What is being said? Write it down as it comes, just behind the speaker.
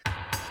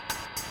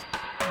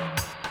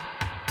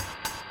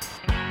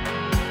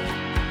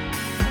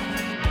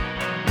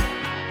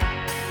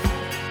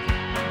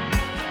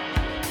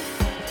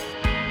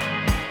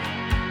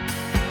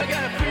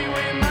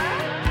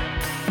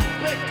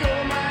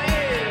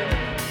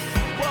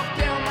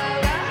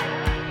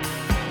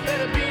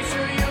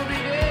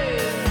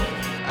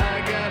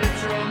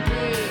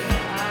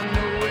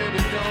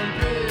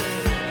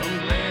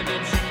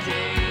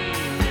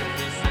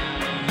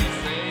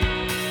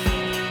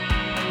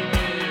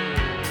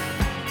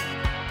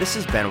This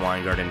is Ben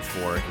Weingarten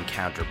for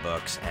Encounter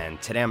Books,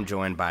 and today I'm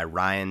joined by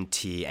Ryan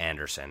T.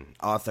 Anderson,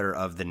 author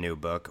of the new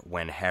book,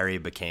 When Harry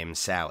Became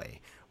Sally,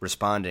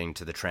 Responding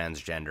to the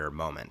Transgender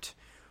Moment.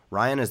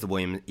 Ryan is the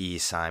William E.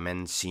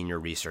 Simon Senior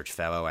Research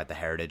Fellow at the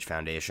Heritage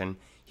Foundation.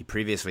 He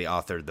previously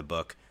authored the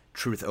book,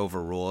 Truth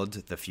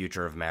Overruled, The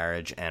Future of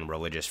Marriage and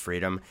Religious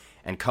Freedom,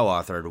 and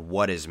co-authored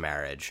What is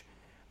Marriage?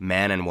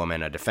 Man and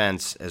Woman, a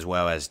Defense, as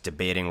well as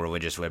Debating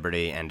Religious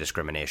Liberty and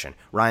Discrimination.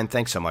 Ryan,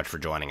 thanks so much for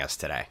joining us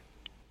today.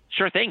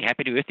 Sure thing.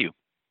 Happy to be with you.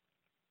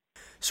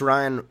 So,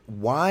 Ryan,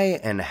 why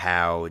and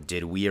how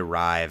did we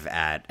arrive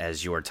at,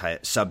 as your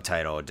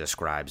subtitle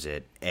describes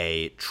it,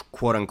 a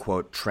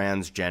quote-unquote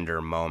transgender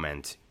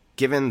moment,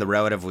 given the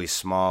relatively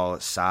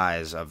small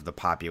size of the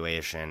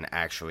population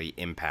actually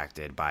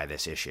impacted by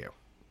this issue?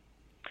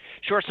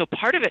 Sure. So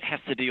part of it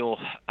has to deal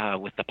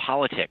with the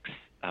politics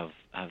of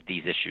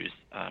these issues.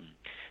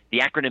 The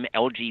acronym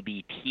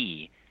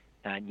LGBT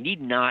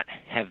need not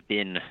have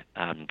been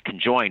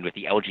conjoined with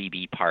the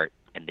LGB part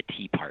and the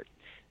T part.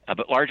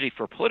 But largely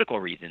for political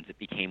reasons, it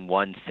became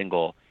one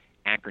single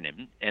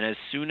acronym. And as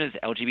soon as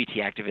LGBT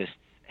activists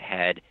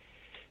had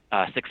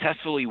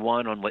successfully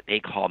won on what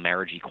they call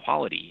marriage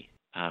equality,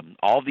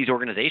 all of these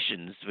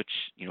organizations, which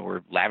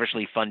were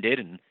lavishly funded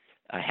and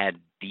had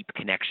deep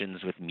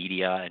connections with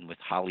media and with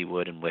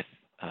Hollywood and with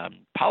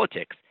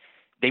politics,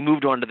 they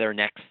moved on to their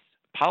next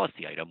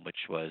policy item,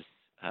 which was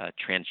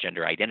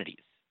transgender identities.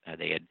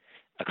 They had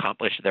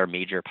accomplished their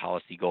major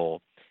policy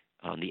goal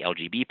on the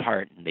LGB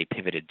part, and they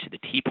pivoted to the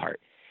T part.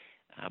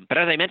 But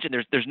as I mentioned,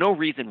 there's no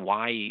reason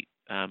why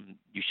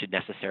you should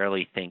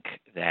necessarily think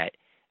that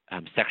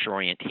sexual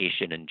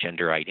orientation and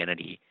gender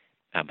identity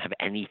have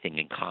anything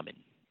in common.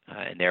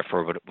 And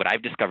therefore, what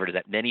I've discovered is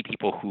that many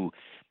people who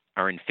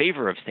are in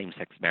favor of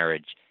same-sex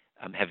marriage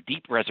have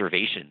deep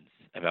reservations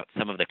about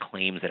some of the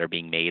claims that are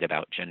being made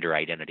about gender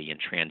identity and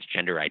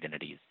transgender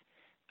identities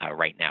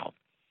right now.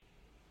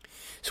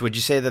 So would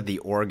you say that the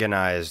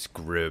organized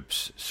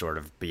groups sort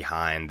of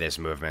behind this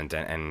movement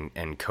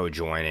and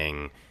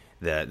co-joining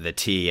the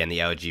T and the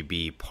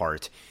LGB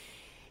part,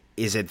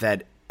 is it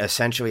that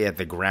essentially at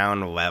the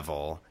ground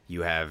level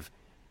you have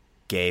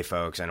gay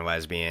folks and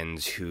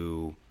lesbians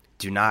who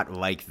do not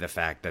like the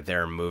fact that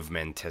their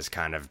movement has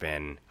kind of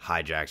been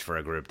hijacked for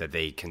a group that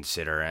they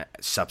consider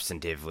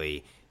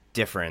substantively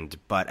different,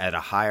 but at a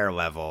higher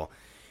level,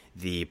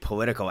 the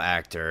political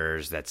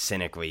actors that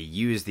cynically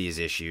use these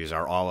issues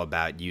are all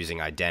about using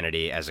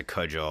identity as a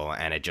cudgel,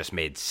 and it just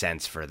made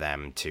sense for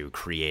them to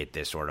create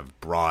this sort of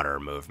broader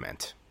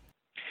movement?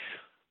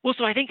 Well,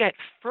 so I think at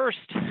first,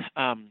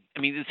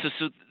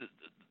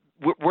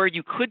 where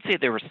you could say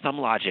there was some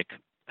logic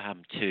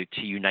to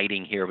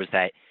uniting here was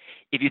that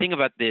if you think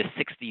about the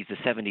 60s, the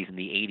 70s, and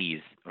the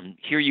 80s,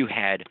 here you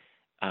had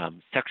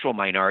sexual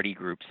minority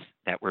groups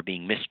that were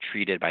being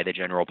mistreated by the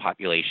general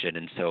population,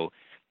 and so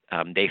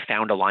they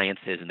found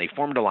alliances and they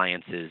formed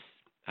alliances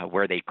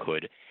where they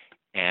could.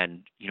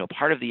 And,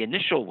 part of the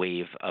initial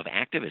wave of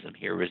activism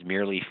here was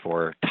merely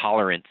for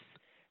tolerance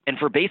and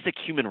for basic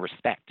human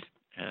respect.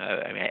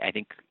 I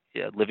think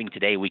living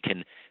today, we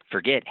can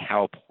forget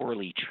how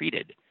poorly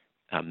treated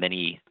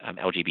many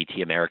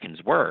LGBT Americans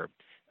were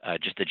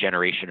just a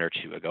generation or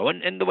two ago,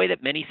 and the way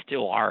that many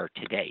still are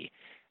today.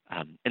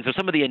 And so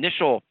some of the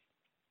initial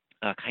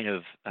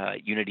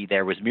unity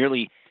there was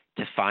merely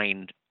to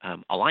find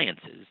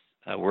alliances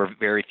where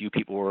very few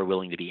people were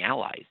willing to be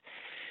allies.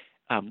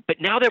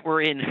 But now that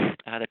we're in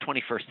the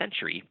 21st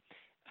century,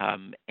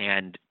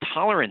 and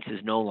tolerance is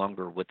no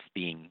longer what's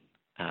being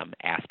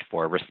asked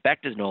for,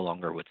 respect is no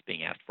longer what's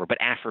being asked for, but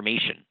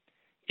affirmation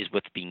is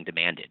what's being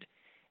demanded.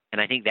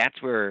 And I think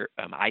that's where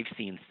I've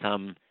seen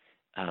some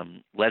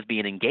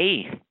lesbian and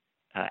gay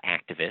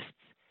activists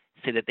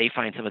say that they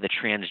find some of the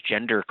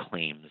transgender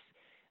claims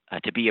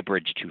to be a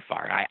bridge too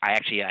far.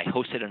 I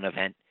hosted an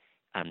event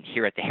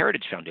here at the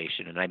Heritage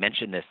Foundation, and I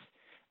mentioned this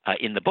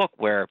in the book,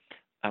 where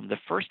the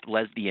first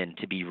lesbian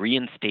to be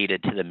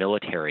reinstated to the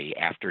military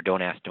after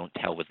Don't Ask, Don't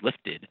Tell was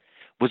lifted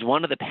was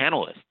one of the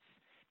panelists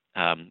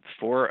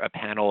for a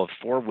panel of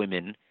 4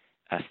 women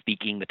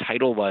speaking. The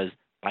title was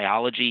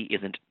Biology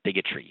Isn't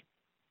Bigotry.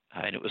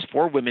 And it was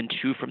 4 women,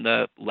 2 from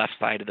the left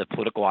side of the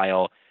political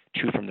aisle,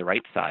 2 from the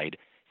right side,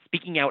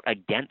 speaking out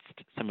against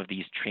some of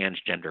these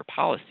transgender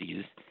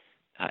policies.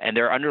 And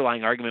their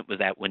underlying argument was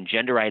that when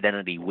gender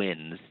identity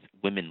wins,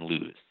 women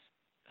lose.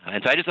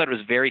 And so I just thought it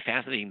was very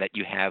fascinating that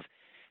you have,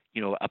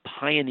 a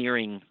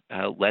pioneering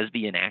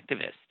lesbian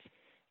activist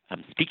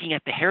speaking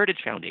at the Heritage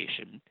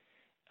Foundation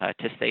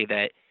to say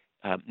that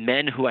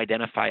men who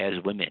identify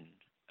as women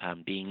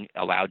being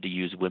allowed to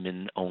use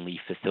women-only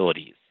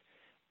facilities,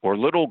 or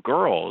little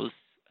girls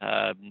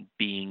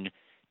being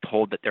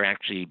told that they're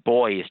actually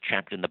boys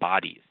trapped in the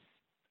bodies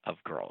of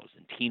girls,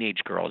 and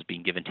teenage girls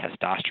being given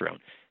testosterone,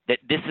 that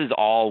this is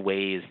all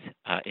ways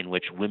in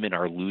which women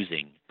are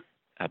losing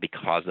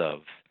because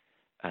of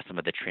some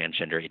of the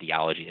transgender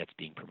ideology that's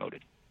being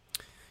promoted.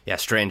 Yeah,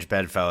 strange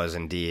bedfellows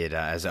indeed,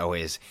 as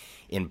always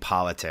in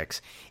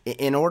politics.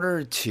 In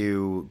order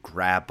to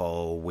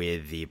grapple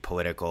with the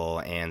political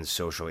and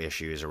social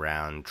issues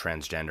around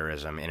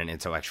transgenderism in an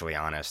intellectually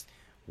honest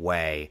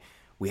way,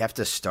 we have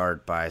to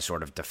start by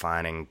sort of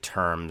defining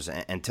terms.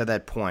 And to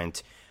that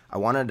point, I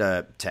wanted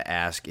to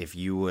ask if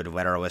you would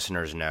let our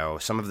listeners know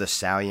some of the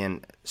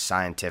salient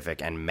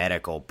scientific and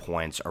medical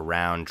points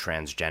around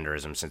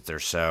transgenderism, since they're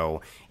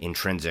so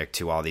intrinsic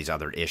to all these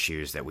other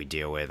issues that we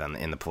deal with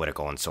in the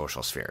political and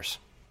social spheres.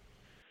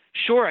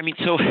 Sure.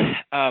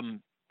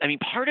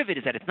 Part of it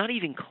is that it's not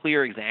even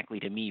clear exactly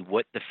to me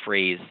what the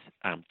phrase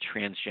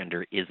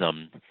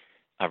transgenderism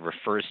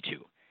refers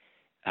to.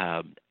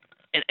 I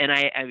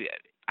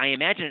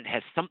imagine it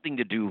has something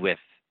to do with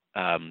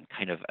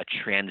kind of a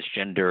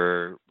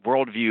transgender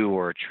worldview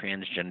or a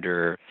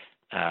transgender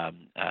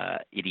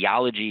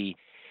ideology.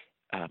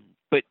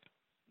 But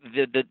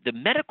the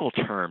medical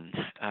term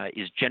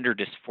is gender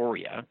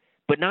dysphoria,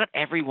 but not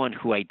everyone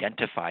who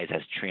identifies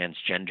as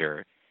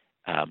transgender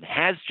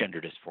has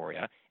gender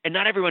dysphoria, and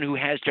not everyone who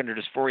has gender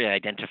dysphoria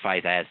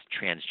identifies as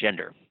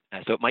transgender.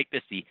 So it might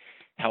just be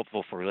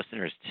helpful for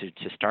listeners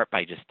to start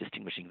by just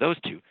distinguishing those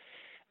two.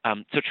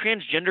 So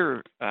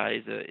transgender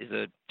is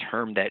a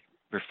term that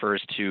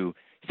refers to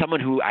someone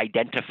who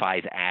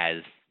identifies as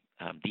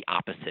the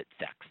opposite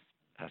sex.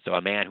 So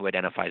a man who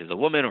identifies as a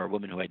woman or a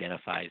woman who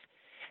identifies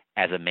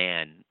as a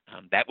man,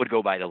 that would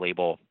go by the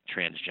label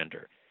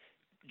transgender.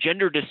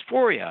 Gender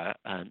dysphoria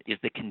is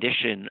the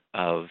condition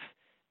of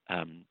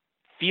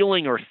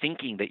feeling or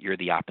thinking that you're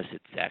the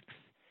opposite sex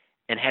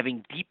and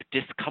having deep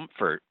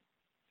discomfort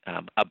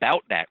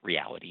about that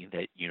reality,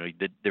 that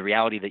the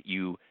reality that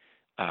you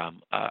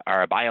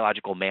are a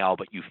biological male,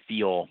 but you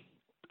feel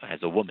as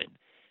a woman.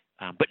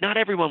 But not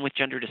everyone with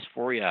gender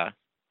dysphoria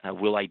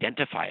will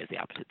identify as the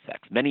opposite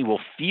sex. Many will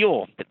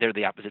feel that they're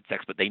the opposite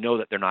sex, but they know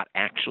that they're not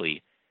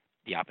actually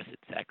the opposite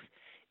sex.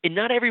 And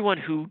not everyone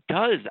who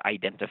does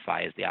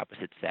identify as the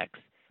opposite sex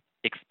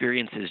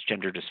experiences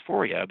gender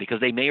dysphoria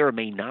because they may or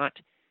may not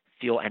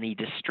feel any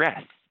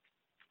distress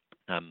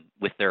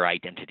with their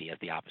identity as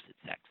the opposite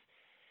sex.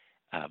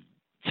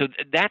 So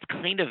that's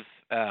kind of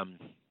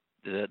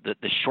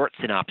the short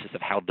synopsis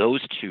of how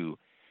those two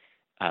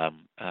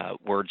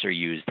words are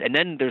used. And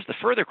then there's the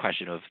further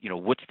question of,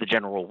 what's the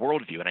general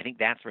worldview? And I think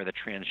that's where the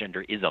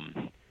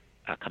transgenderism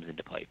comes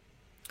into play.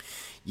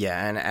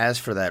 Yeah, and as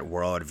for that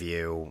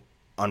worldview,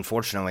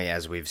 unfortunately,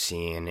 as we've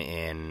seen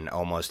in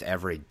almost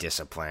every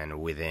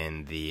discipline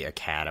within the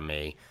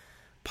academy,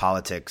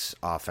 politics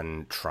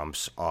often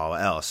trumps all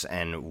else.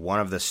 And one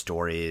of the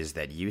stories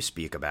that you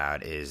speak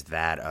about is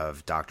that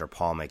of Dr.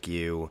 Paul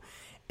McHugh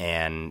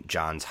and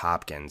Johns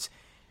Hopkins.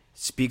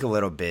 Speak a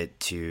little bit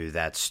to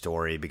that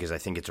story, because I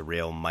think it's a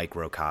real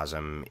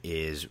microcosm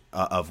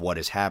of what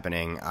is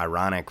happening,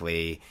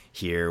 ironically,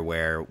 here,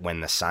 where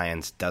when the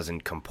science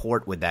doesn't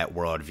comport with that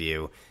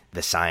worldview,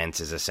 the science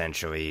is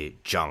essentially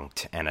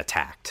junked and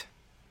attacked.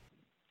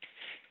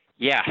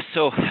 Yeah,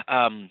 so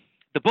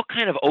the book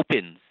kind of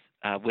opens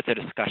with a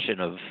discussion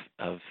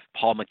of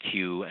Paul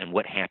McHugh and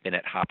what happened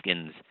at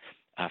Hopkins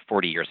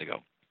 40 years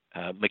ago.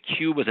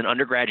 McHugh was an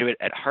undergraduate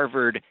at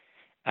Harvard.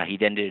 He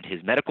then did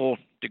his medical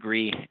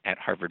degree at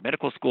Harvard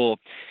Medical School.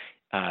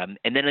 And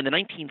then in the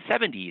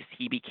 1970s,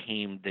 he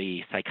became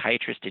the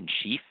psychiatrist in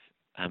chief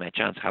at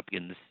Johns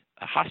Hopkins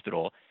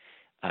Hospital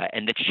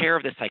and the chair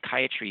of the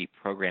psychiatry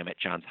program at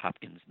Johns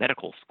Hopkins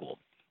Medical School.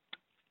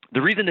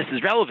 The reason this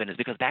is relevant is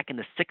because back in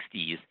the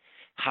 60s,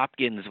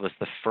 Hopkins was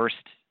the first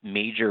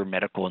major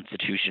medical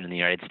institution in the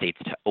United States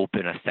to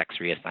open a sex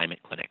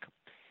reassignment clinic.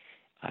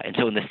 And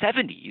so in the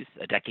 70s,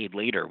 a decade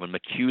later, when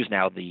McHugh is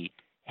now the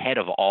head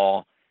of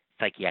all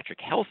psychiatric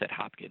health at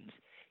Hopkins,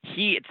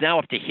 it's now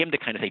up to him to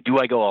kind of say, do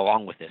I go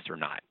along with this or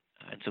not?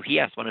 And so he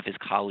asked one of his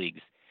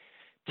colleagues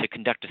to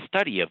conduct a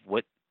study of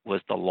what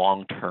was the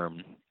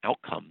long-term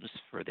outcomes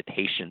for the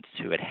patients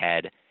who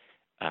had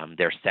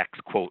their sex,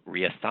 quote,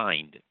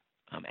 reassigned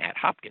at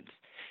Hopkins.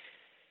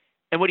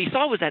 And what he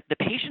saw was that the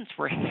patients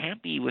were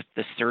happy with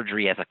the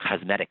surgery as a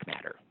cosmetic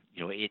matter.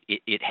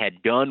 It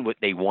had done what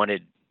they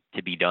wanted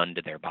to be done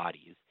to their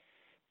bodies,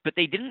 but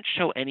they didn't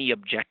show any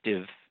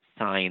objective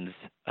signs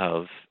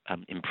of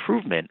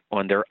improvement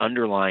on their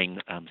underlying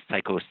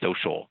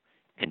psychosocial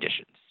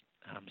conditions.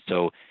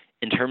 So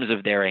in terms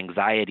of their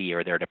anxiety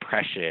or their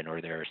depression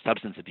or their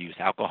substance abuse,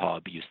 alcohol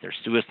abuse, their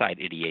suicide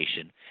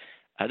ideation,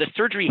 the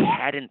surgery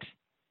hadn't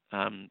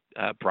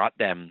brought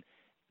them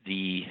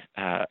the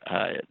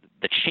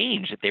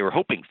change that they were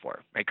hoping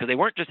for, right? Because they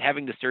weren't just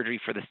having the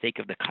surgery for the sake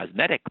of the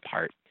cosmetic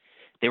part.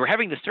 They were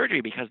having the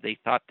surgery because they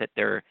thought that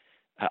their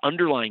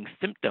underlying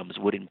symptoms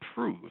would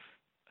improve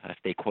if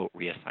they, quote,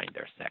 reassigned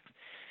their sex.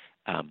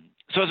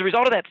 So as a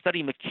result of that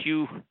study,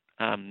 McHugh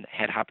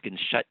had Hopkins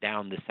shut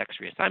down the sex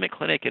reassignment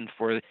clinic, and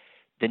for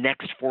the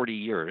next 40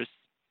 years,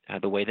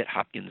 the way that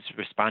Hopkins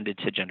responded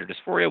to gender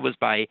dysphoria was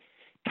by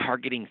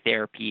targeting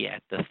therapy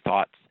at the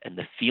thoughts and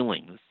the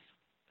feelings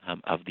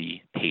of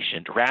the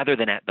patient rather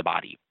than at the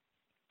body.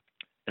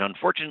 And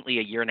unfortunately,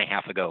 a year and a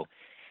half ago,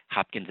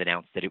 Hopkins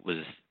announced that it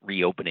was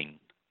reopening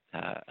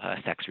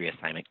sex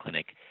reassignment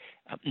clinic,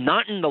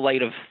 not in the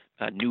light of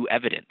new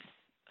evidence,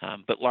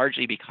 but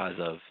largely because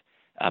of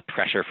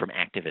pressure from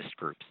activist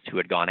groups who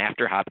had gone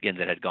after Hopkins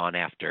and had gone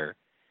after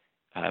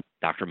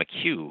Dr.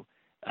 McHugh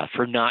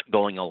for not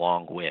going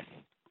along with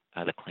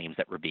the claims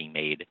that were being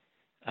made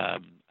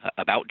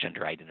about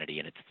gender identity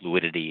and its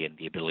fluidity and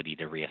the ability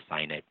to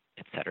reassign it,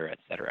 et cetera, et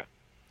cetera.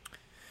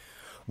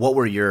 What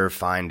were your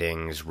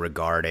findings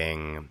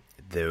regarding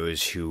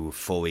those who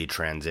fully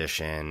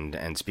transitioned,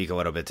 and speak a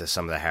little bit to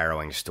some of the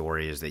harrowing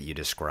stories that you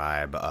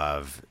describe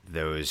of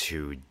those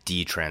who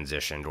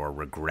detransitioned or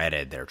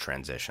regretted their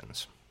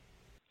transitions?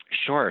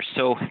 Sure.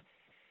 So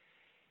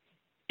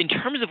in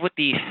terms of what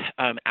the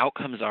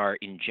outcomes are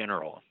in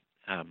general,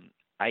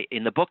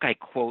 in the book I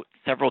quote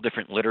several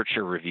different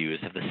literature reviews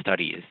of the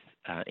studies,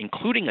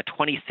 including a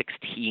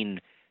 2016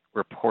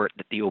 report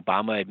that the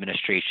Obama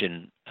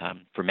administration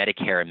for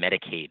Medicare and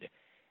Medicaid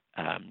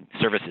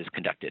services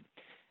conducted.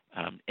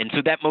 And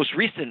so that most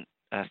recent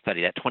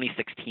study, that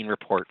 2016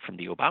 report from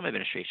the Obama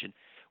administration,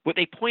 what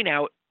they point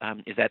out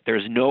is that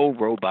there's no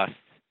robust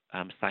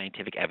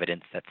scientific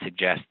evidence that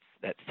suggests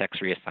that sex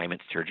reassignment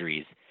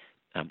surgeries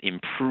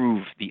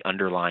improve the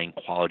underlying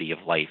quality of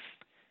life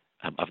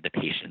of the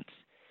patients.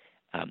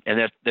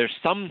 And there's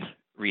some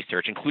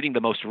research, including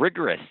the most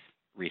rigorous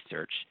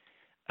research,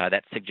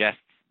 that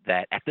suggests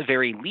that at the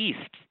very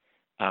least,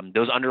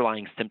 those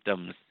underlying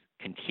symptoms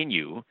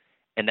continue,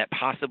 and that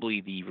possibly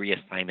the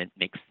reassignment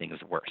makes things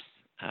worse.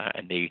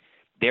 And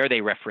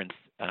they reference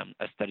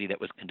a study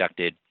that was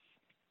conducted,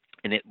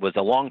 and it was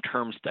a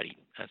long-term study.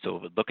 So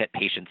it would look at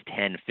patients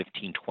 10,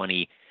 15,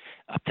 20,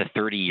 up to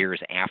 30 years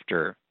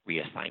after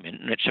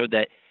reassignment. And it showed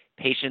that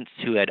patients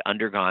who had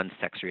undergone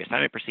sex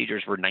reassignment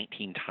procedures were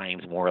 19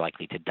 times more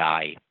likely to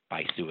die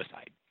by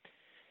suicide.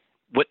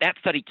 What that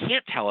study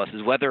can't tell us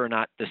is whether or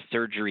not the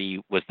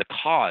surgery was the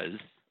cause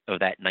of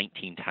that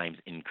 19 times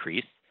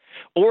increase,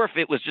 or if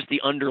it was just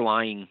the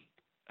underlying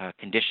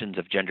conditions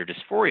of gender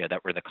dysphoria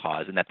that were the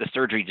cause, and that the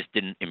surgery just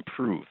didn't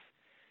improve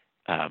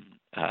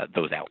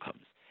those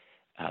outcomes.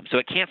 So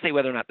it can't say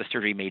whether or not the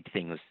surgery made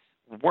things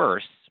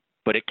worse,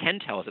 but it can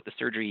tell us that the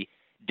surgery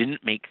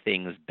didn't make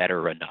things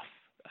better enough.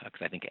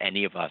 Because I think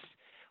any of us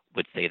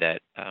would say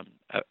that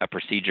a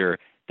procedure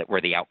that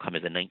where the outcome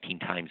is a 19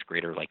 times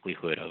greater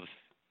likelihood of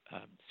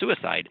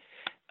suicide,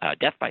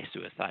 death by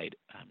suicide,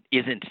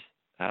 isn't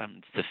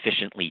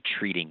sufficiently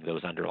treating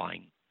those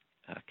underlying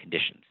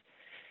conditions.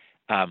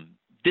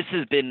 This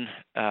has been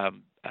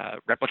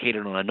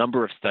replicated on a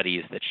number of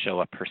studies that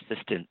show a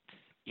persistence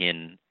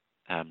in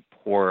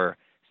poor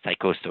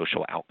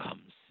psychosocial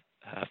outcomes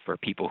for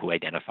people who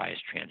identify as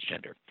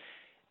transgender.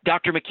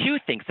 Dr. McHugh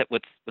thinks that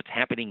what's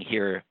happening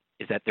here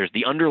is that there's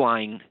the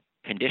underlying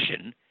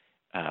condition,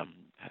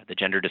 the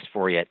gender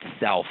dysphoria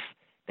itself,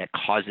 that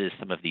causes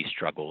some of these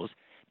struggles,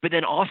 but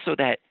then also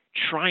that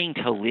trying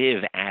to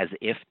live as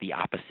if the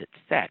opposite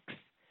sex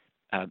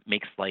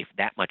makes life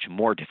that much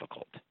more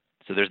difficult.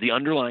 So there's the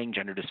underlying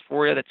gender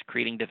dysphoria that's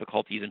creating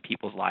difficulties in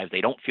people's lives.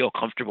 They don't feel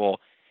comfortable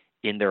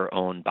in their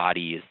own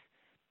bodies.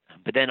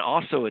 But then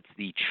also it's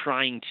the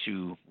trying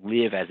to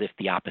live as if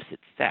the opposite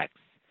sex,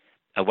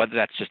 whether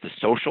that's just a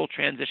social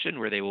transition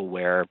where they will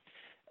wear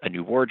a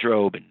new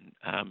wardrobe and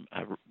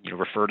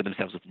refer to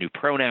themselves with new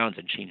pronouns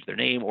and change their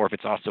name, or if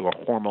it's also a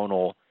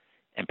hormonal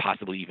and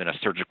possibly even a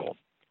surgical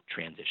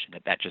transition,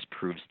 that just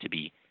proves to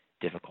be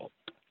difficult.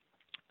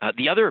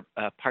 The other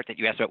part that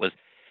you asked about was,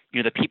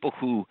 the people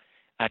who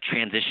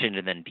transitioned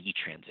and then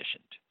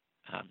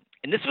detransitioned.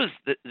 And this was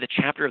the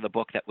chapter of the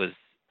book that was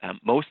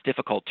most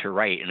difficult to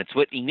write, and it's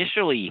what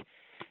initially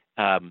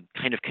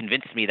kind of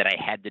convinced me that I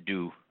had to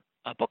do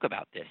a book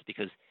about this,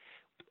 because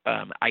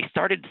I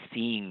started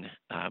seeing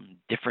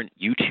different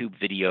YouTube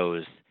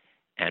videos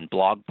and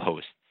blog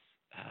posts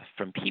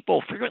from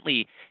people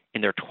frequently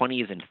in their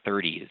 20s and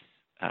 30s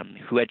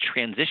who had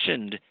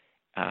transitioned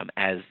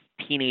as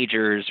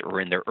teenagers or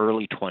in their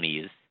early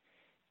 20s,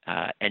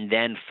 and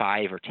then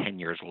 5 or 10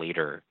 years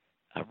later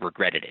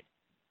regretted it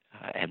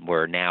and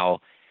were now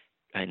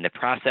in the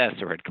process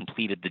or had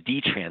completed the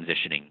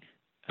detransitioning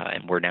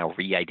and were now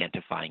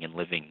re-identifying and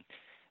living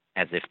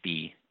as if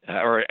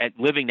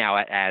living now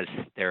as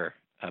their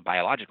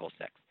biological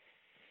sex.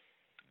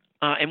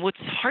 And what's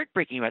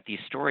heartbreaking about these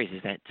stories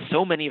is that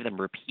so many of them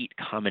repeat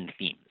common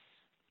themes.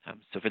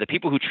 So for the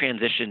people who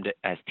transitioned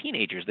as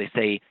teenagers, they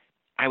say,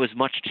 I was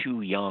much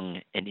too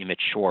young and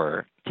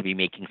immature to be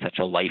making such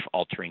a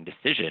life-altering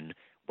decision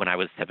when I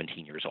was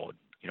 17 years old.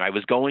 I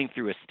was going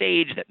through a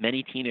stage that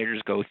many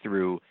teenagers go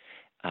through,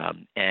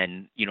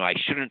 and I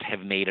shouldn't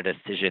have made a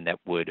decision that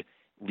would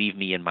leave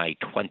me in my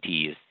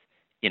 20s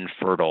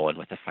infertile and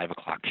with a 5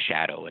 o'clock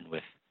shadow and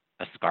with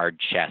a scarred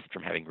chest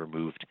from having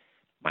removed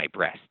my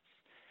breasts.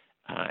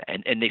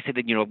 And they said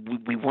that,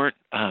 we weren't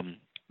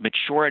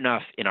mature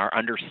enough in our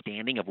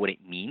understanding of what it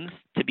means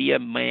to be a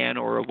man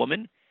or a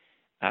woman.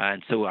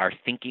 And so our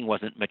thinking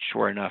wasn't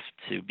mature enough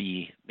to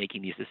be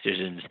making these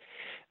decisions.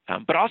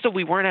 But also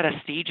we weren't at a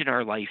stage in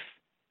our life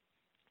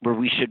where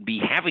we should be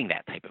having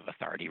that type of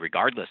authority,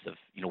 regardless of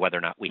whether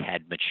or not we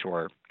had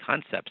mature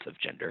concepts of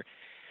gender.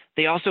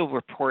 They also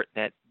report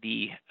that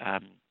the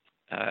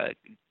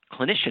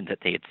clinicians that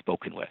they had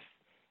spoken with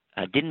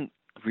didn't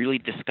really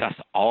discuss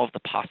all of the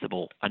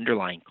possible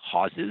underlying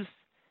causes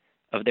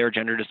of their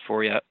gender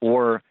dysphoria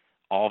or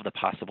all of the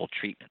possible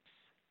treatments.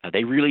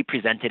 They really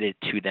presented it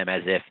to them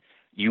as if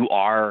you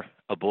are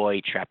a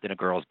boy trapped in a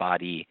girl's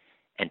body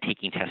and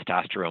taking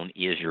testosterone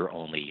is your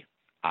only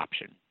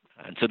option.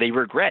 And so they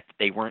regret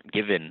they weren't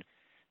given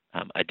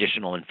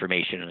additional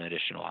information and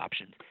additional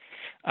options.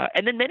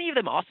 And then many of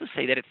them also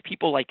say that it's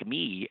people like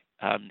me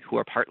who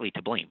are partly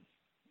to blame.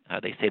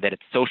 They say that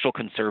it's social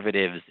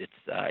conservatives,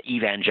 it's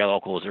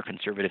evangelicals or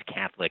conservative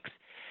Catholics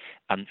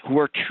who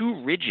are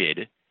too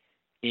rigid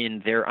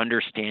in their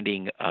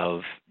understanding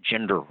of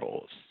gender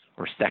roles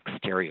or sex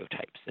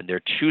stereotypes, and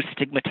they're too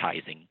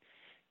stigmatizing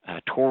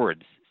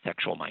towards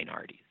sexual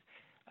minorities.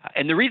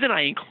 And the reason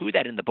I include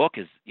that in the book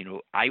is,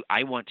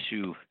 I want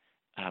to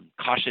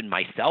caution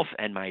myself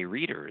and my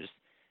readers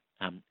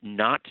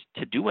not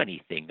to do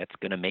anything that's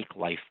going to make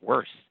life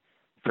worse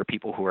for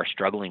people who are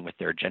struggling with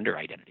their gender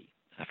identity,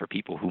 for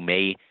people who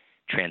may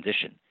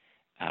transition.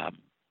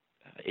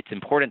 It's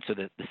important. So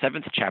the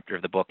seventh chapter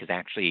of the book is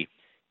actually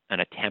an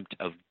attempt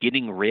of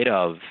getting rid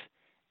of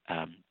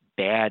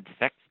bad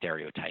sex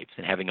stereotypes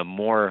and having a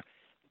more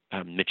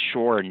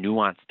mature,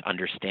 nuanced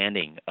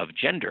understanding of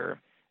gender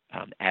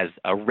as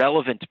a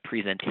relevant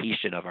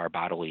presentation of our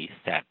bodily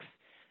sex,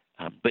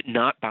 but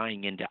not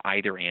buying into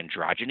either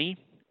androgyny,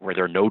 where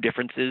there are no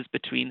differences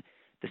between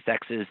the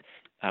sexes,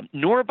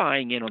 nor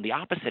buying in on the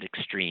opposite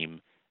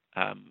extreme,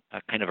 a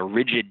kind of a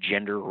rigid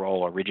gender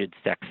role, a rigid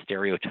sex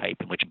stereotype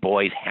in which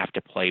boys have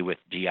to play with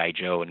G.I.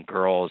 Joe and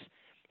girls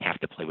have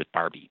to play with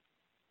Barbie.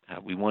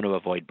 We want to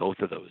avoid both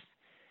of those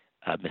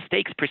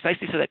mistakes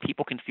precisely so that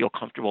people can feel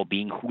comfortable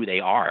being who they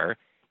are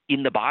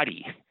in the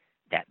body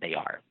that they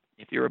are.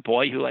 If you're a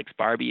boy who likes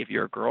Barbie, if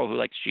you're a girl who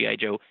likes G.I.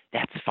 Joe,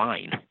 that's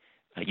fine.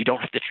 You don't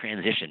have to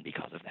transition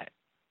because of that.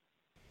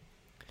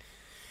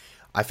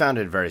 I found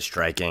it very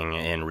striking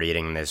in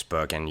reading this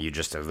book, and you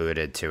just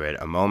alluded to it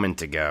a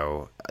moment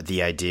ago,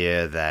 the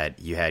idea that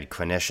you had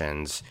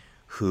clinicians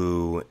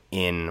who,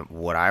 in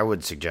what I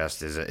would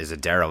suggest is a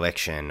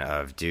dereliction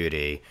of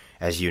duty,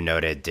 as you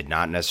noted, did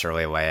not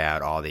necessarily lay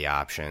out all the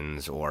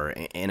options or,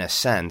 in a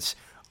sense,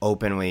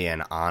 openly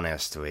and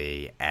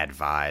honestly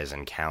advise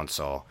and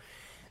counsel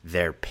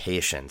their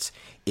patients.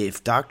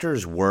 If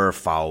doctors were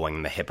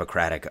following the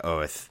Hippocratic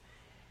Oath,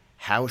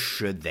 how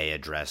should they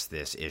address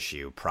this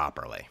issue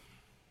properly?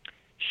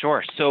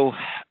 Sure. So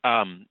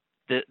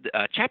the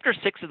chapter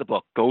 6 of the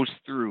book goes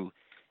through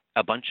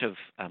a bunch of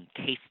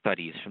case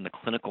studies from the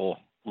clinical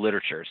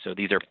literature. So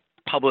these are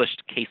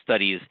published case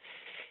studies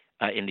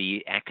in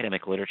the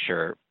academic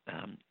literature,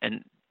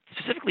 and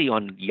specifically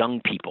on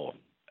young people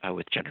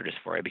with gender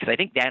dysphoria, because I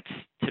think that's,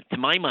 to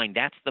my mind,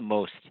 that's the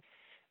most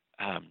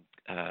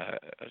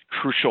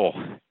crucial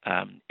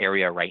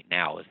area right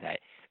now, is that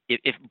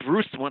if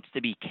Bruce wants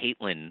to be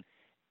Caitlin,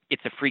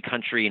 it's a free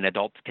country and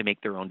adults can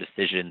make their own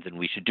decisions, and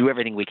we should do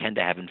everything we can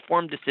to have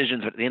informed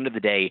decisions. But at the end of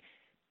the day,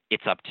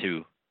 it's up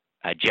to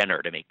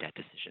Jenner to make that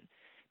decision.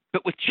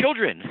 But with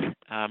children,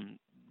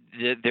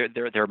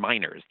 they're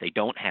minors. They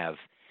don't have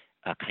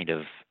a kind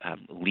of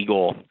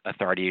legal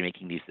authority in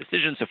making these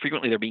decisions. So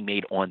frequently they're being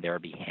made on their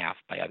behalf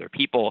by other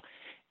people.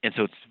 And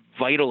so it's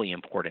vitally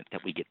important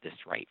that we get this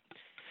right.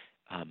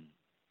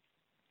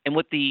 And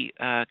what the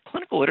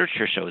clinical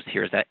literature shows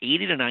here is that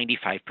 80 to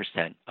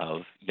 95%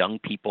 of young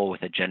people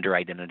with a gender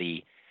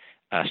identity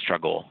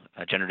struggle,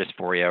 gender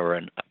dysphoria, or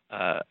an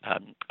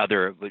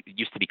other, what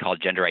used to be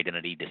called gender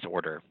identity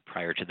disorder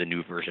prior to the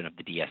new version of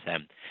the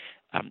DSM,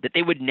 that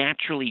they would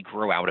naturally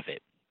grow out of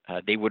it.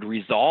 They would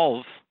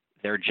resolve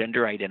their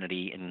gender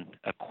identity in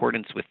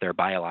accordance with their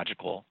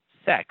biological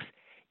sex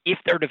if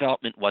their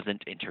development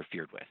wasn't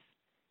interfered with.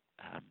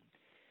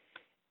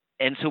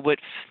 And so what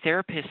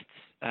therapists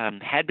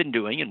had been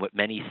doing, and what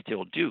many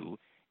still do,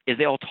 is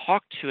they'll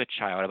talk to a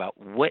child about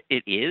what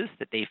it is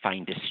that they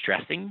find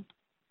distressing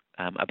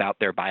about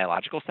their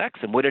biological sex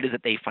and what it is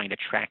that they find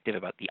attractive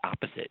about the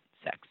opposite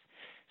sex.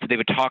 So they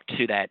would talk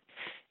to that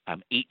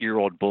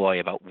 8-year-old boy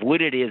about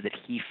what it is that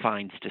he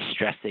finds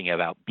distressing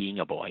about being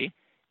a boy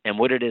and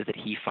what it is that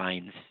he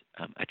finds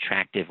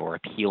attractive or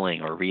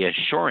appealing or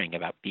reassuring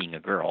about being a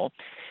girl.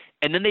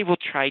 And then they will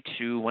try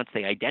to, once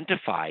they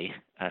identify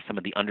some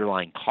of the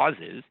underlying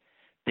causes,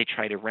 they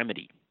try to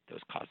remedy those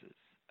causes.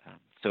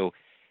 So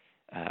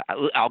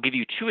I'll give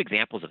you 2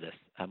 examples of this.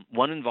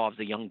 One involves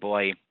a young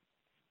boy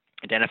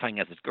identifying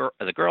as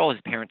a girl.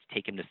 His parents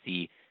take him to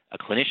see a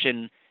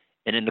clinician,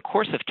 and in the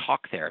course of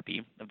talk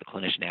therapy of the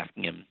clinician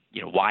asking him,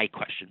 why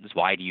questions,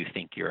 why do you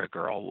think you're a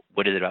girl?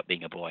 What is it about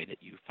being a boy that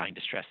you find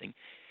distressing?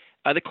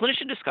 The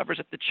clinician discovers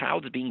that the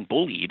child is being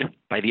bullied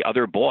by the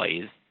other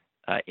boys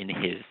in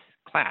his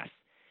class.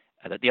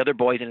 That the other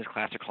boys in his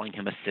class are calling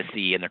him a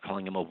sissy, and they're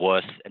calling him a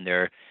wuss, and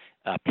they're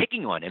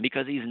picking on him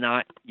because he's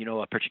not,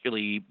 a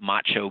particularly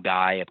macho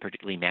guy, a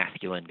particularly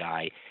masculine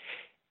guy.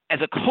 As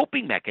a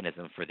coping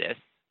mechanism for this,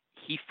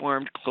 he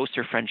formed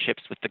closer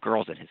friendships with the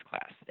girls in his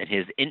class, and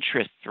his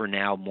interests were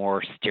now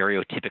more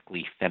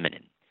stereotypically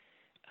feminine.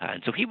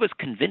 And so he was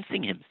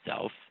convincing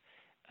himself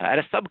at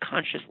a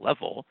subconscious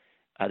level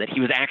that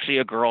he was actually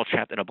a girl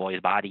trapped in a boy's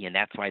body, and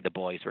that's why the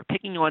boys were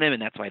picking on him,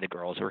 and that's why the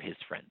girls were his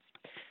friends.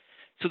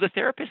 So the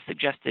therapist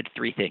suggested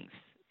three things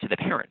to the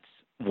parents.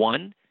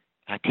 One,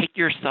 take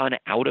your son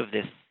out of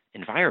this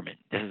environment.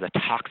 This is a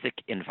toxic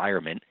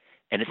environment,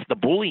 and it's the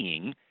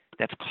bullying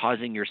that's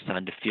causing your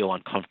son to feel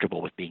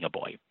uncomfortable with being a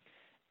boy.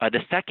 The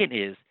second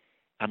is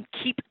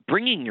keep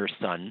bringing your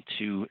son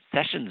to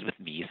sessions with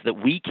me so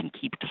that we can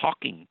keep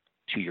talking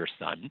to your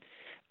son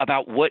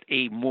about what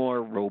a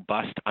more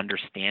robust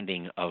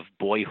understanding of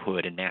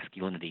boyhood and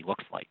masculinity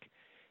looks like,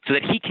 so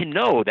that he can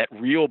know that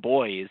real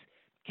boys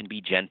can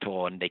be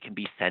gentle and they can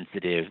be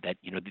sensitive, that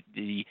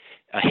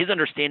his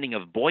understanding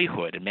of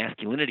boyhood and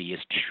masculinity is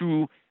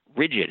too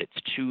rigid,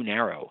 it's too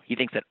narrow. He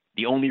thinks that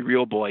the only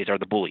real boys are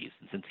the bullies,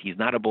 and since he's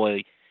not a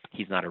boy,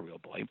 he's not a real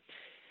boy.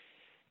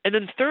 And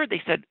then third,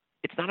 they said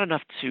it's not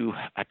enough to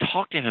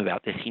talk to him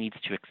about this, he needs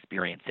to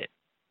experience it.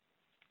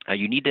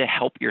 You need to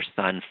help your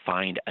son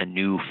find a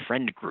new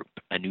friend group,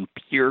 a new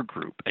peer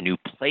group, a new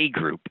play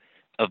group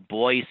of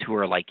boys who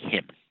are like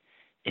him.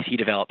 If he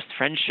develops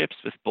friendships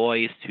with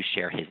boys who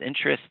share his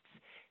interests,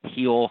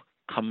 he'll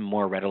come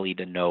more readily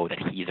to know that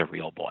he's a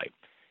real boy.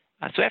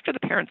 So after the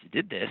parents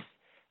did this,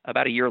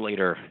 about a year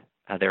later,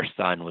 their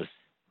son was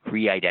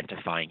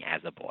re-identifying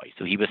as a boy.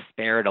 So he was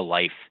spared a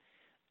life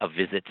of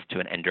visits to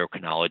an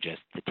endocrinologist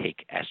to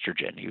take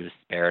estrogen. He was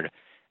spared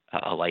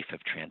a life of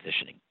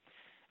transitioning.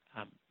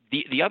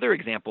 The other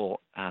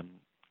example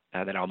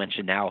that I'll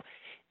mention now,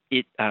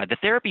 the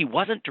therapy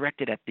wasn't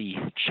directed at the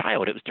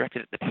child, it was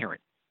directed at the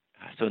parent.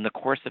 So in the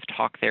course of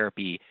talk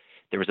therapy,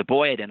 there was a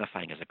boy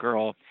identifying as a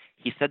girl.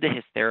 He said to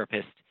his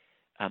therapist,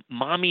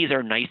 mommies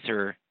are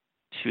nicer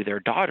to their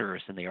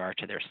daughters than they are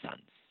to their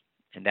sons.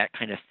 And that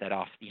kind of set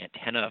off the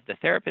antenna of the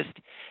therapist.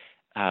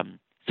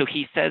 So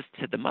he says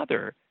to the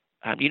mother,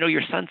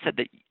 your son said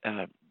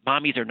that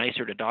mommies are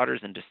nicer to daughters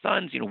than to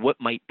sons. What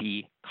might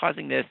be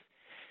causing this?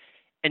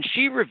 And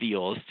she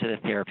reveals to the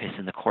therapist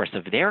in the course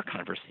of their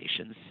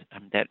conversations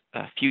that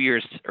a few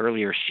years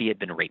earlier she had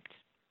been raped.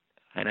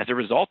 And as a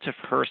result of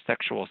her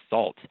sexual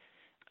assault,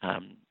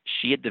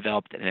 she had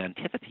developed an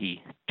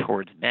antipathy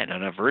towards men,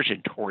 an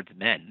aversion towards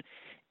men.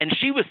 And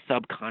she was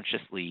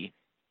subconsciously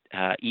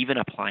even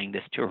applying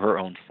this to her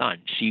own son.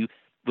 She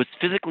was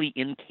physically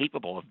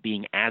incapable of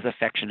being as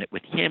affectionate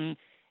with him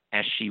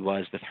as she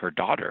was with her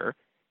daughter,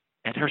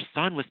 and her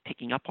son was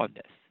picking up on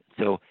this.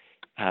 So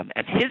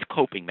as his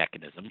coping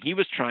mechanism, he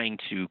was trying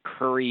to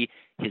curry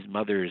his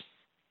mother's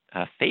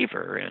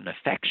favor and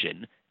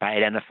affection by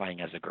identifying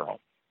as a girl.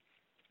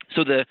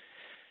 So the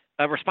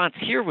response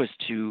here was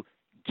to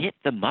get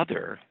the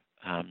mother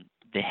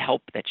the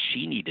help that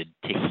she needed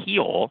to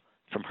heal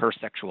from her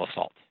sexual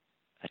assault,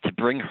 to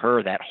bring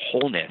her that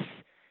wholeness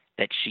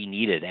that she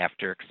needed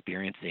after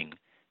experiencing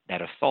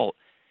that assault.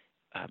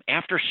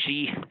 After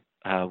she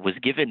was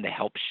given the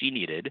help she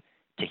needed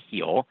to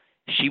heal,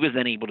 she was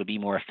then able to be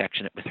more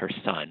affectionate with her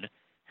son.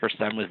 Her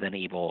son was then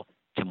able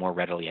to more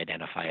readily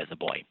identify as a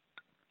boy.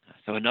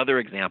 So another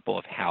example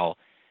of how,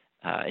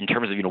 in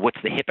terms of,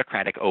 what's the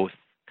Hippocratic Oath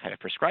kind of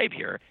prescribe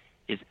here,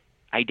 is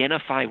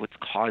identify what's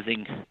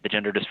causing the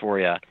gender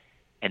dysphoria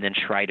and then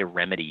try to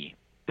remedy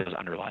those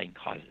underlying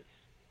causes.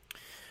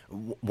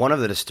 One of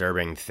the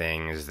disturbing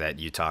things that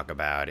you talk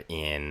about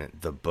in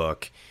the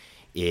book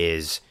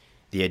is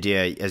the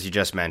idea, as you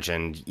just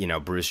mentioned,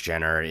 Bruce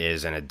Jenner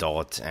is an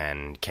adult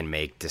and can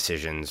make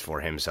decisions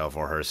for himself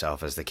or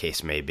herself, as the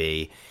case may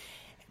be.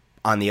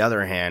 On the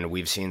other hand,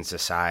 we've seen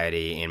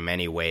society in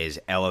many ways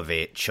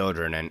elevate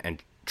children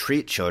and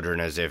treat children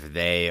as if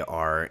they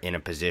are in a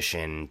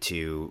position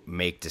to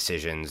make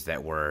decisions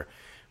that were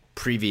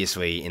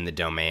previously in the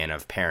domain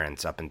of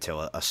parents up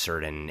until a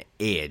certain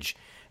age.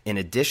 In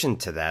addition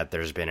to that,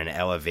 there's been an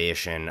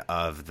elevation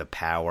of the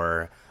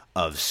power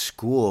of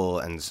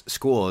schools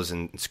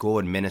and school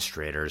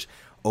administrators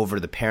over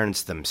the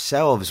parents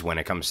themselves when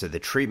it comes to the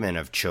treatment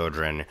of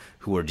children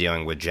who are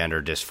dealing with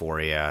gender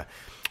dysphoria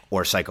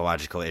or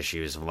psychological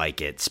issues like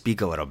it. Speak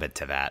a little bit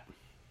to that.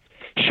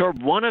 Sure.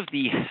 One of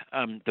the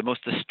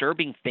most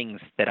disturbing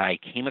things that I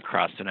came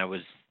across when I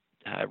was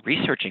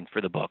researching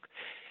for the book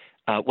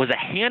was a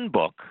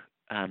handbook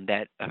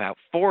that about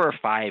 4 or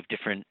 5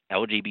 different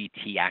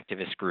LGBT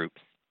activist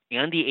groups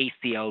and the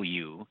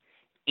ACLU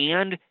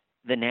and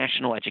the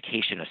National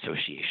Education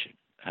Association,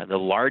 the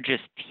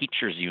largest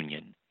teachers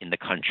union in the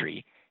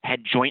country,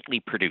 had jointly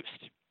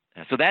produced.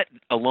 So that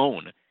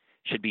alone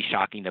should be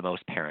shocking to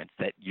most parents,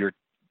 that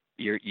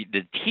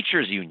the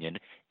teachers union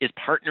is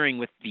partnering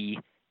with the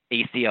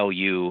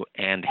ACLU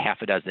and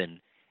half a dozen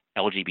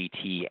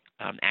LGBT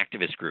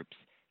activist groups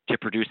to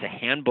produce a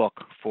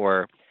handbook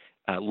for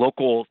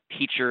local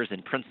teachers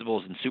and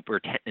principals and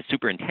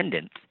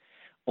superintendents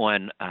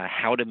on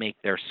how to make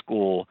their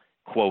school,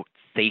 quote,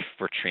 safe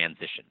for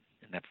transition.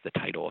 And that's the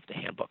title of the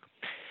handbook.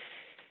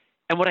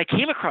 And what I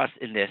came across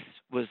in this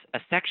was a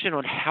section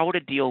on how to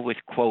deal with,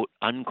 quote,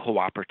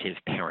 uncooperative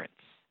parents.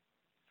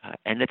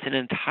 And it's an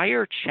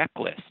entire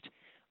checklist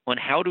on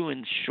how to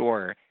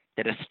ensure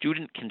that a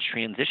student can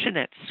transition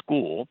at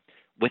school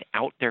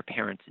without their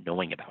parents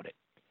knowing about it.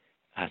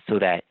 So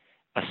that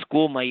a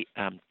school might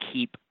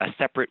keep a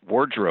separate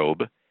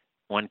wardrobe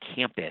on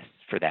campus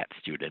for that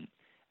student.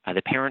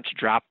 The parents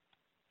drop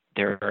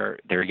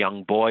their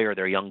young boy or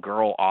their young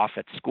girl off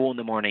at school in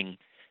the morning.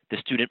 The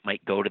student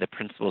might go to the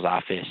principal's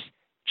office,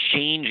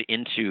 change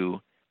into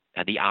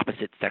the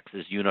opposite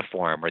sex's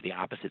uniform or the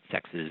opposite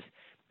sex's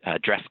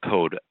dress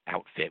code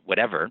outfit,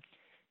 whatever,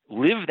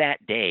 live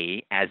that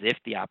day as if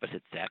the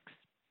opposite sex,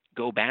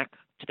 go back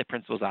to the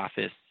principal's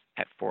office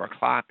at 4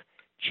 o'clock,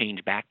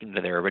 change back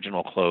into their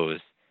original clothes,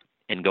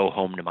 and go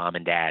home to mom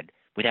and dad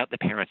without the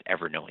parents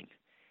ever knowing.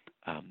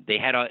 They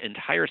had an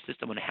entire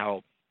system on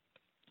how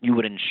you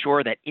would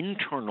ensure that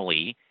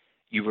internally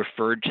you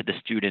referred to the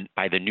student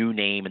by the new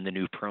name and the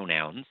new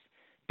pronouns,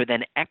 but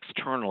then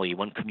externally,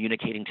 when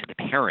communicating to the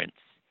parents,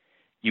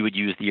 you would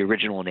use the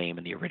original name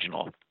and the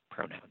original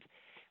pronouns.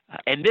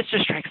 And this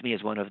just strikes me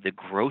as one of the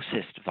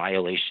grossest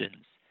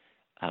violations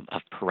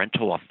of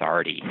parental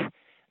authority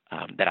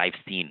that I've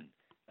seen.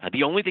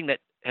 The only thing that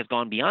has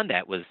gone beyond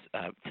that was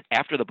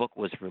after the book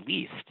was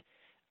released,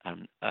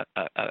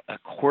 a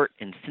court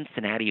in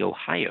Cincinnati,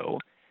 Ohio,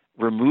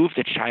 removed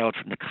the child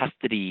from the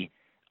custody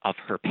of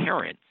her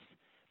parents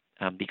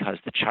because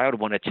the child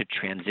wanted to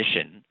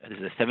transition. This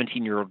is a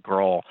 17-year-old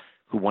girl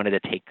who wanted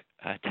to take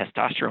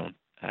testosterone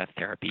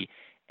therapy,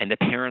 and the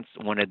parents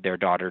wanted their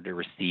daughter to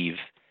receive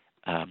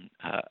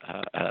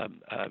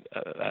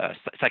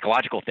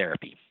psychological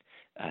therapy,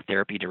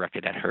 therapy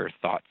directed at her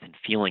thoughts and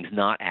feelings,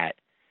 not at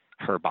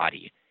her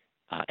body.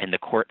 And the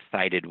court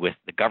sided with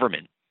the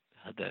government,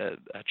 the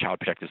Child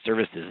Protective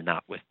Services,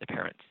 not with the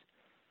parents.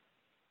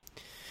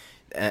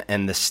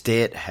 And the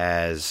state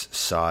has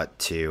sought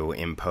to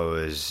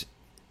impose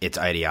its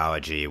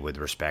ideology with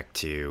respect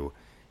to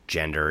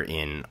gender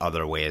in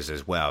other ways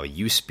as well.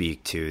 You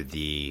speak to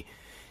the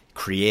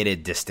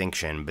created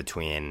distinction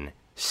between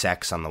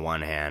sex on the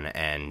one hand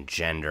and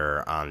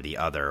gender on the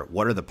other.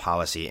 What are the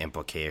policy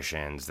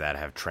implications that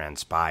have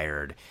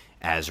transpired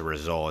as a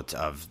result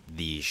of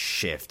the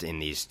shift in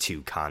these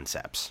two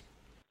concepts?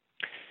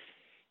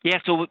 Yeah,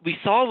 so what we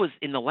saw was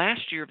in the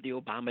last year of the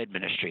Obama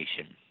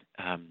administration,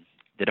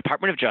 the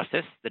Department of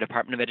Justice, the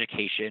Department of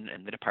Education,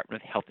 and the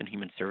Department of Health and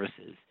Human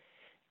Services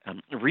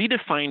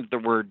redefined the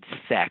word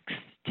sex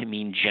to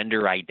mean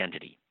gender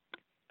identity.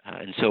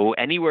 And so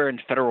anywhere in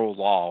federal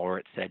law where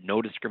it said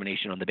no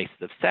discrimination on the basis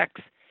of sex,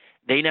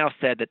 they now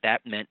said that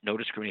that meant no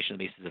discrimination on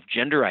the basis of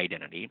gender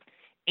identity,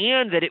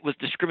 and that it was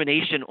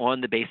discrimination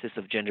on the basis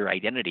of gender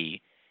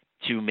identity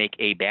to make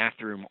a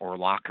bathroom or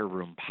locker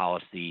room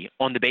policy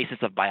on the basis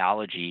of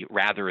biology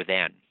rather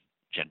than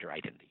gender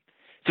identity.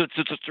 So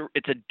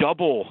it's a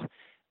double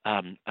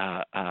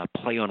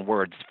play on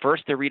words.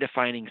 First, they're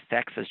redefining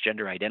sex as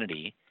gender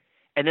identity.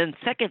 And then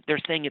second, they're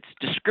saying it's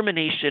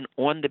discrimination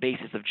on the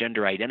basis of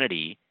gender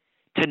identity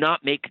to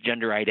not make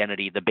gender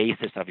identity the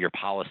basis of your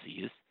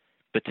policies,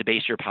 but to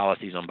base your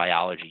policies on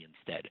biology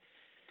instead.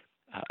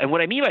 And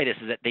what I mean by this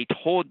is that they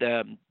told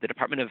the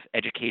Department of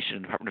Education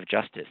and Department of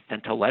Justice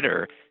sent a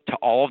letter to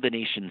all of the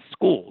nation's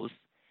schools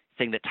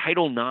saying that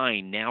Title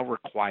IX now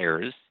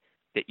requires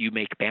that you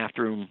make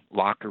bathroom,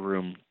 locker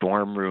room,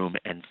 dorm room,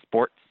 and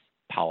sports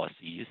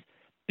policies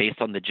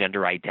based on the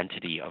gender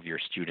identity of your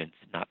students,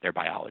 not their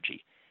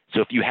biology. So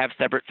if you have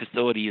separate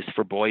facilities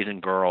for boys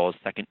and girls,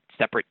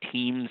 separate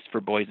teams for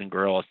boys and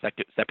girls,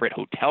 separate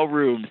hotel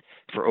rooms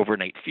for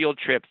overnight field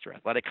trips or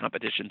athletic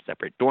competitions,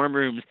 separate dorm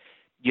rooms,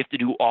 you have to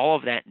do all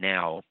of that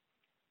now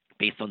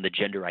based on the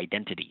gender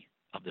identity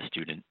of the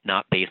student,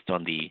 not based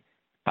on the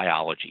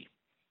biology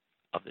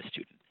of the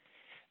student.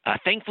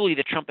 Thankfully,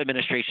 the Trump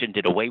administration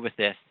did away with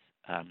this.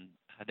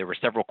 There were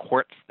several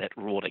courts that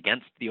ruled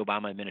against the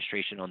Obama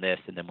administration on this,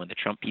 and then when the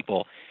Trump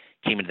people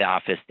came into the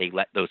office, they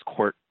let those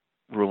court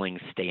rulings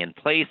stay in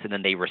place, and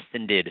then they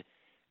rescinded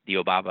the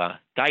Obama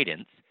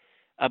guidance.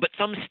 But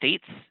some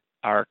states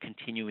are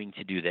continuing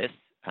to do this,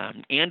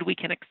 and we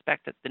can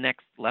expect that the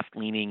next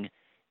left-leaning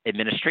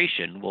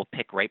administration will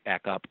pick right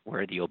back up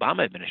where the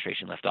Obama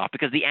administration left off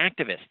because the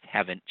activists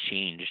haven't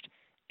changed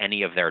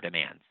any of their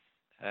demands.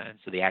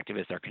 So the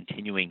activists are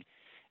continuing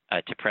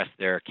to press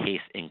their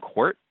case in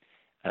court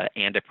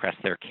and to press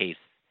their case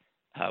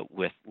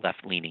with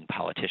left-leaning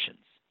politicians.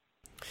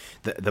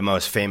 The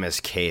most famous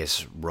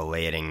case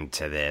relating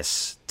to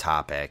this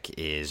topic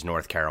is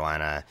North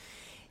Carolina's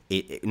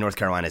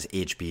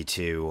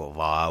HB2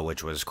 law,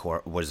 which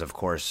was of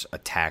course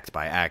attacked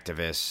by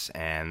activists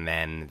and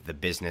then the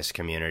business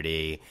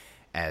community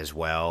as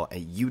well.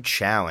 You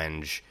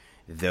challenge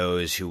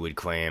those who would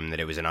claim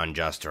that it was an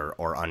unjust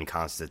or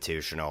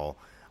unconstitutional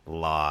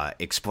law.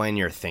 Explain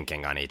your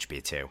thinking on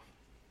HB2.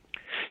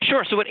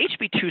 Sure. So what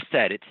HB2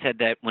 said, it said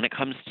that when it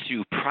comes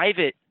to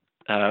private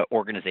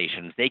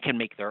organizations, they can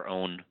make their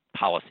own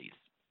policies.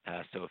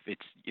 So if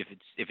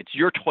it's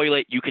your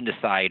toilet, you can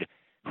decide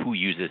who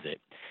uses it.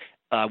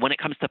 When it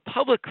comes to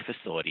public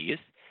facilities,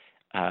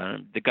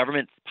 the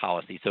government's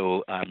policy.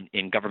 So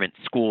in government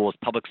schools,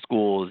 public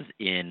schools,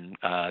 in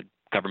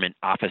government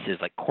offices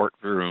like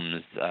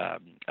courtrooms,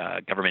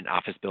 government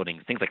office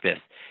buildings, things like this.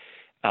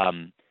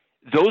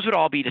 Those would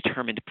all be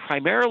determined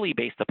primarily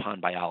based upon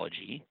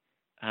biology,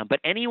 but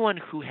anyone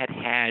who had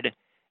had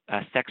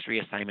sex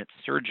reassignment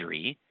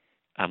surgery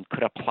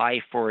could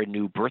apply for a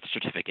new birth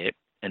certificate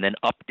and then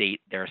update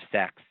their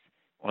sex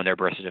on their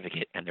birth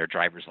certificate and their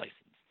driver's license.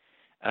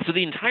 So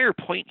the entire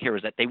point here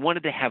is that they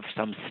wanted to have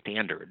some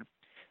standard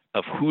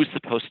of who's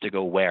supposed to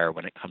go where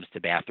when it comes to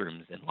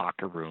bathrooms and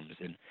locker rooms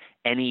and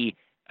any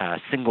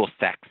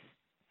single-sex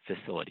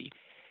facility.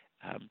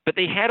 But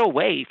they had a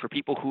way for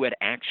people who had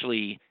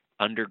actually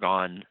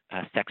undergone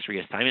sex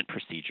reassignment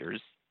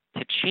procedures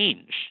to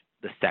change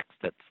the sex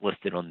that's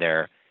listed on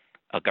their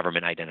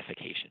government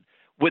identification.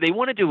 What they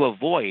wanted to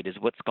avoid is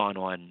what's gone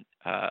on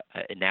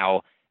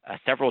now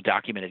several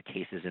documented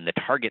cases in the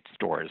Target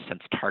stores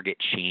since Target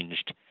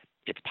changed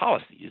its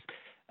policies.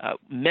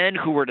 Men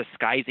who were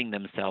disguising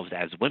themselves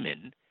as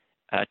women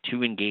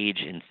to engage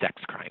in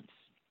sex crimes,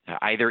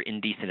 either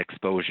indecent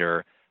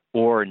exposure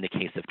or, in the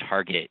case of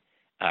Target,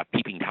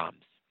 peeping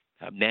toms.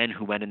 Men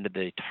who went into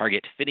the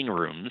Target fitting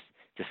rooms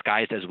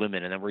disguised as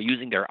women and then were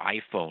using their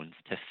iPhones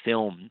to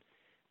film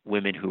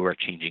women who are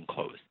changing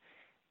clothes.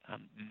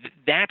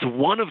 That's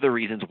one of the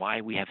reasons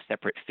why we have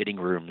separate fitting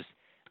rooms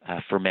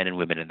for men and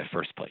women in the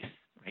first place,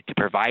 right? To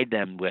provide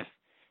them with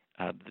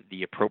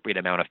the appropriate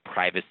amount of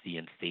privacy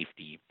and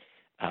safety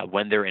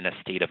when they're in a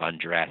state of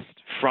undress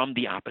from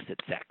the opposite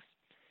sex.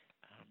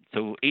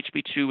 So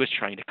HB 2 was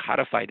trying to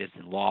codify this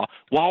in law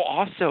while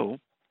also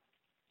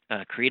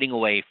creating a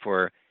way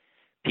for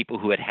people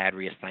who had had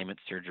reassignment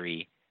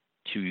surgery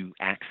to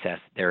access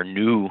their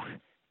new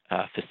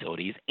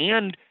facilities,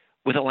 and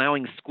with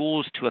allowing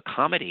schools to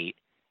accommodate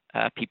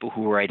people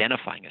who were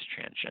identifying as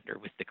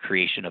transgender with the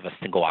creation of a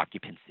single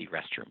occupancy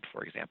restroom,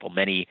 for example.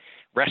 Many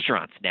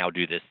restaurants now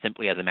do this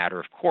simply as a matter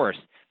of course.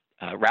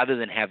 Rather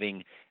than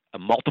having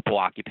multiple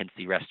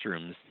occupancy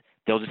restrooms,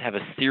 they'll just have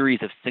a series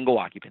of single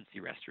occupancy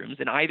restrooms,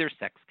 and either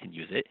sex can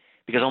use it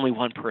because only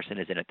one person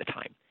is in at the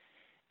time.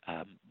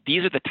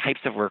 These are the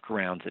types of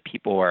workarounds that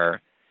people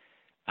are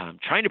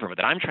trying to promote,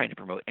 that I'm trying to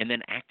promote, and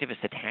then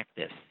activists attack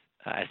this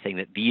as saying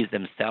that these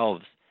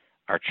themselves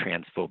are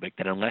transphobic,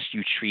 that unless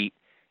you treat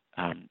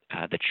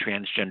the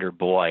transgender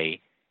boy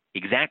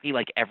exactly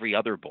like every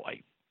other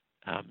boy,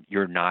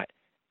 you're not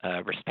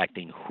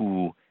respecting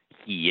who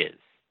he is,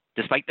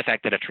 despite the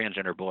fact that a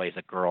transgender boy is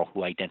a girl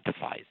who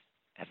identifies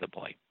as a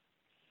boy.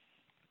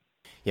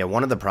 Yeah,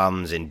 one of the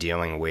problems in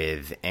dealing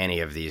with any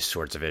of these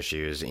sorts of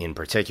issues, in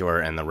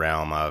particular in the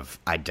realm of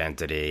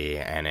identity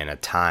and in a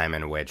time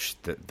in which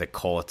the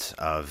cult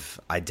of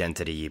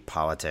identity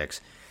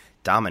politics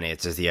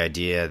dominates, is the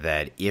idea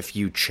that if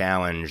you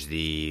challenge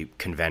the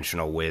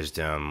conventional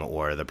wisdom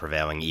or the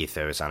prevailing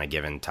ethos on a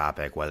given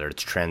topic, whether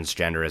it's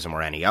transgenderism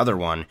or any other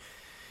one,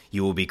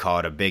 you will be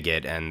called a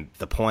bigot. And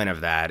the point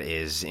of that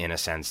is, in a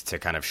sense, to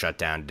kind of shut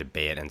down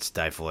debate and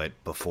stifle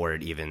it before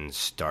it even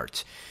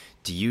starts.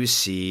 Do you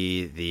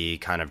see the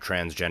kind of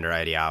transgender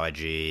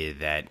ideology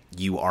that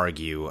you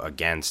argue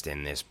against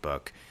in this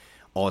book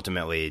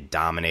ultimately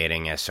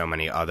dominating as so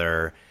many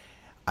other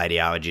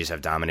ideologies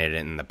have dominated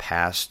in the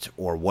past,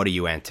 or what do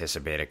you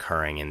anticipate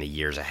occurring in the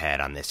years ahead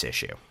on this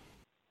issue?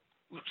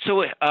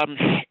 So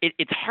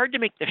it's hard to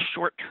make the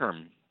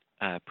short-term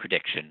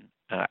prediction.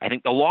 I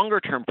think the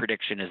longer-term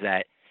prediction is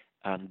that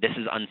this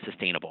is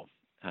unsustainable.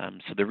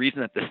 So the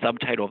reason that the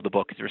subtitle of the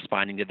book is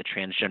responding to the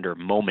transgender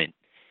moment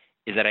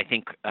is that I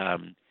think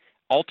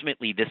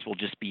ultimately this will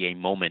just be a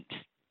moment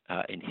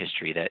in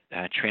history, that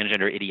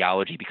transgender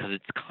ideology, because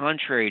it's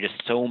contrary to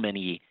so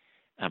many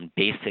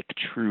basic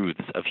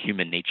truths of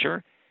human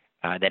nature,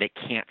 that it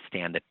can't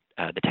stand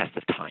the test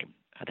of time,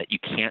 that you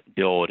can't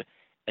build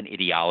an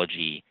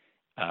ideology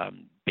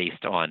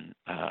based on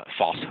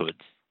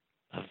falsehoods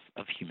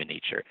of human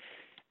nature.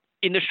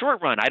 In the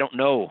short run, I don't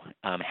know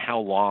how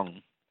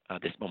long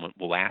this moment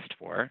will last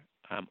for,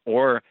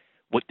 or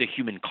what the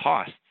human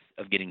costs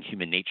of getting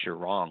human nature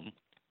wrong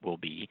will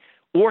be,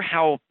 or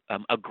how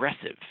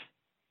aggressive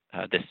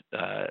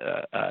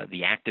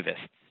the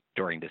activists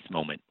during this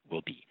moment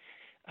will be.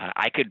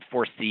 I could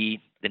foresee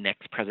the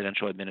next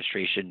presidential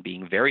administration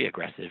being very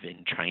aggressive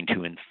in trying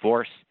to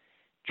enforce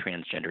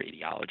transgender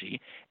ideology.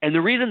 And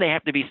the reason they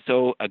have to be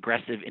so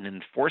aggressive in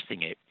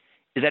enforcing it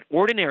is that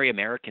ordinary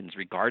Americans,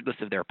 regardless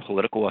of their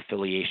political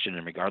affiliation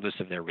and regardless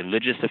of their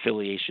religious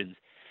affiliations,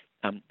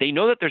 they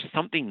know that there's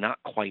something not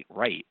quite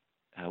right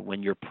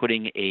when you're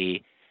putting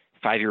a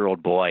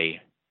 5-year-old boy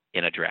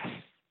in a dress,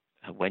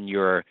 when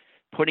you're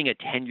putting a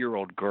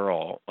 10-year-old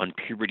girl on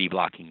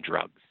puberty-blocking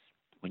drugs,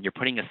 when you're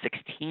putting a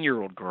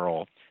 16-year-old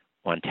girl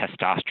on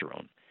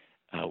testosterone,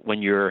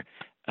 when you're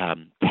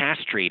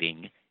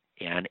castrating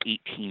an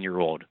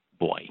 18-year-old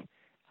boy.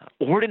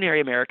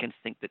 Ordinary Americans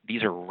think that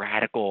these are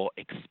radical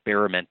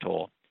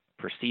experimental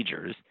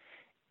procedures,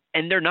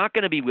 and they're not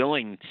going to be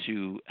willing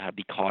to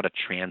be called a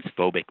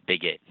transphobic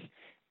bigot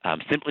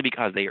simply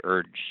because they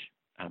urge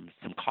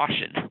some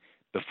caution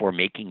before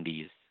making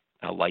these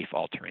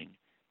life-altering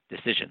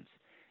decisions.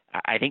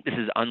 I think this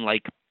is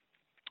unlike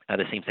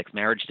the same-sex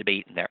marriage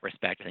debate in that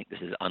respect. I think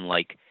this is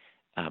unlike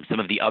some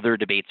of the other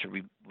debates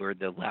where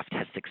the left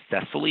has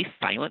successfully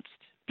silenced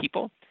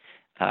people.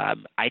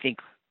 I think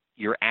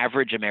your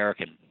average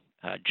American,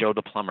 Joe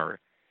the plumber,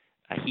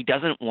 he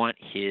doesn't want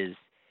his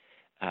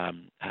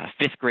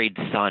fifth grade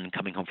son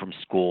coming home from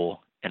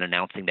school and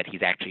announcing that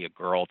he's actually a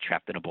girl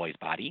trapped in a boy's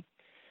body.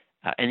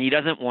 And he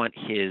doesn't want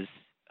his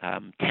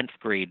 10th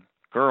grade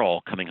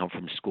girl coming home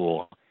from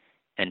school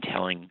and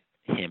telling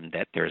him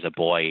that there's a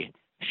boy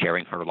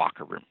sharing her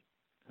locker room.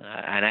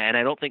 And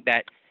I don't think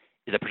that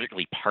is a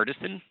particularly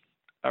partisan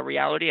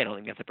reality. I don't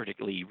think that's a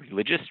particularly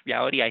religious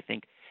reality. I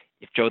think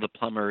if Joe the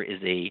plumber is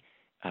a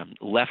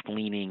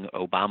left-leaning,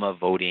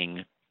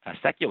 Obama-voting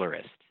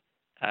secularist,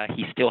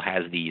 he still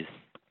has these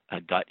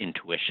gut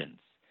intuitions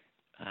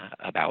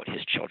about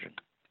his children.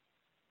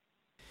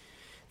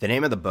 The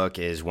name of the book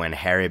is When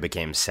Harry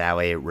Became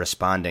Sally,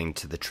 Responding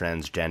to the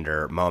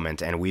Transgender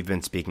Moment, and we've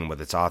been speaking with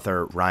its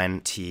author,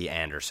 Ryan T.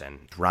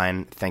 Anderson.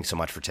 Ryan, thanks so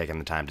much for taking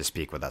the time to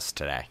speak with us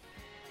today.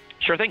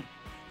 Sure thing.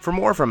 For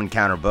more from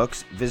Encounter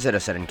Books, visit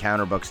us at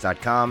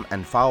encounterbooks.com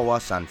and follow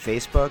us on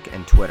Facebook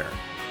and Twitter.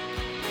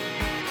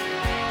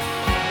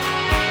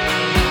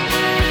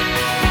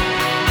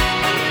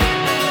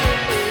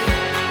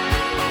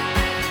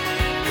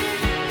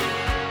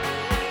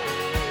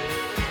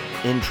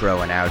 Intro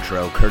and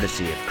outro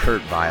courtesy of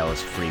Kurt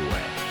Vile's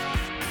Freeway.